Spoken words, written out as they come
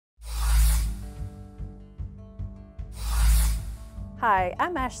Hi,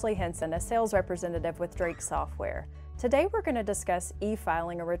 I'm Ashley Henson, a sales representative with Drake Software. Today we're going to discuss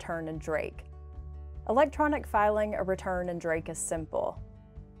e-filing a return in Drake. Electronic filing a return in Drake is simple.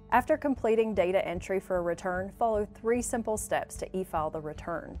 After completing data entry for a return, follow 3 simple steps to e-file the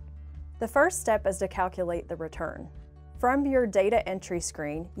return. The first step is to calculate the return. From your data entry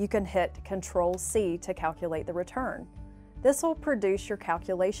screen, you can hit Control-C to calculate the return. This will produce your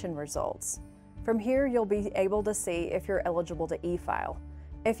calculation results. From here, you'll be able to see if you're eligible to e-file.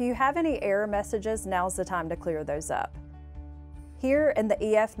 If you have any error messages, now's the time to clear those up. Here in the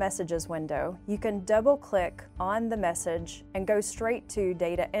EF Messages window, you can double-click on the message and go straight to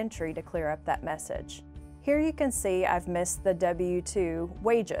data entry to clear up that message. Here you can see I've missed the W-2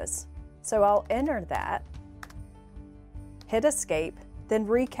 wages, so I'll enter that, hit Escape, then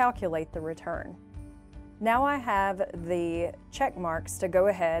recalculate the return. Now I have the check marks to go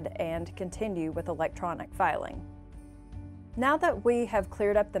ahead and continue with electronic filing. Now that we have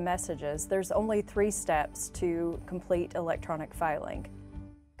cleared up the messages, there's only 3 steps to complete electronic filing.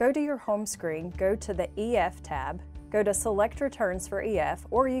 Go to your home screen, go to the EF tab, go to Select Returns for EF,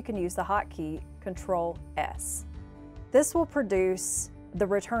 or you can use the hotkey Control-S. This will produce the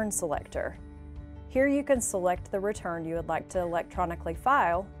return selector. Here you can select the return you would like to electronically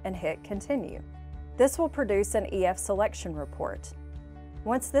file and hit Continue. This will produce an EF selection report.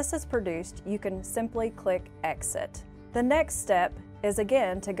 Once this is produced, you can simply click Exit. The next step is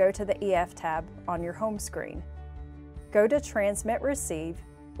again to go to the EF tab on your home screen. Go to Transmit Receive,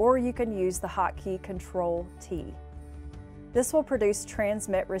 or you can use the hotkey Control-T. This will produce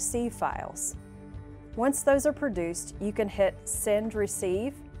Transmit Receive files. Once those are produced, you can hit Send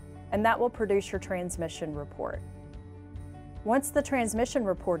Receive, and that will produce your transmission report. Once the transmission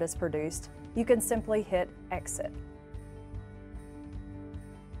report is produced, you can simply hit Exit.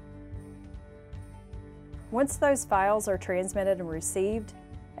 Once those files are transmitted and received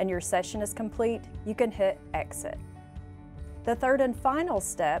and your session is complete, you can hit Exit. The third and final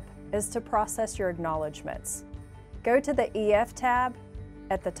step is to process your acknowledgments. Go to the EF tab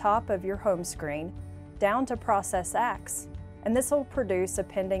at the top of your home screen, down to Process Acts, and this will produce a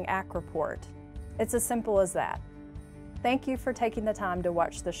pending ACK report. It's as simple as that. Thank you for taking the time to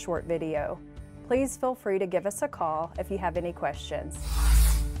watch this short video. Please feel free to give us a call if you have any questions.